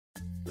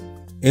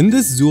In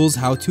this Zoolz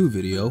how-to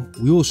video,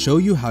 we will show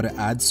you how to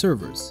add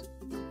servers.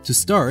 To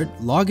start,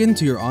 log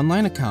into your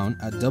online account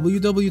at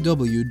www.zoolz.com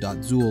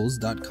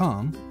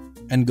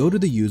and go to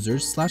the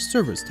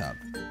Users/Servers tab.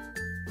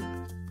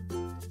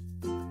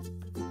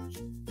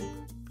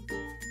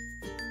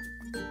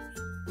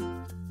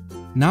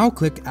 Now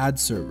click Add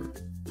Server.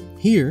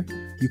 Here,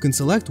 you can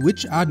select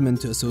which admin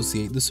to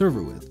associate the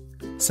server with,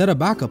 set a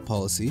backup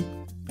policy,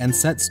 and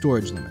set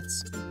storage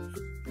limits.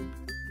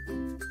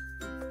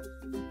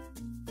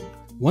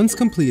 Once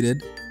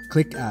completed,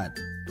 click Add.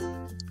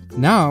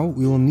 Now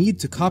we will need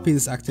to copy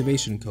this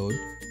activation code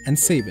and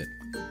save it.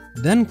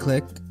 Then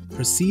click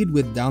Proceed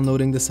with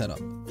downloading the setup.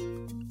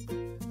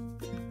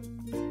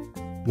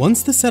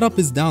 Once the setup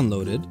is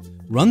downloaded,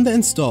 run the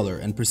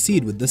installer and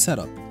proceed with the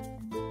setup.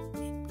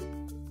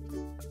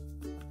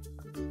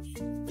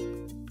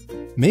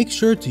 Make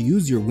sure to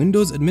use your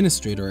Windows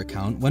Administrator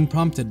account when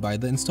prompted by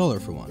the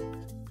installer for one.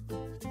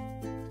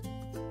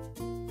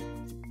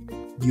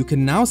 You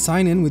can now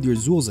sign in with your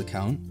Zoolz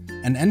account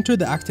and enter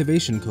the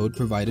activation code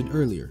provided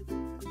earlier.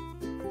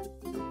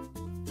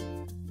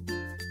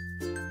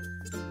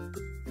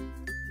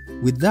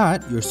 With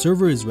that, your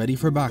server is ready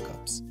for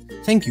backups.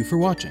 Thank you for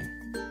watching.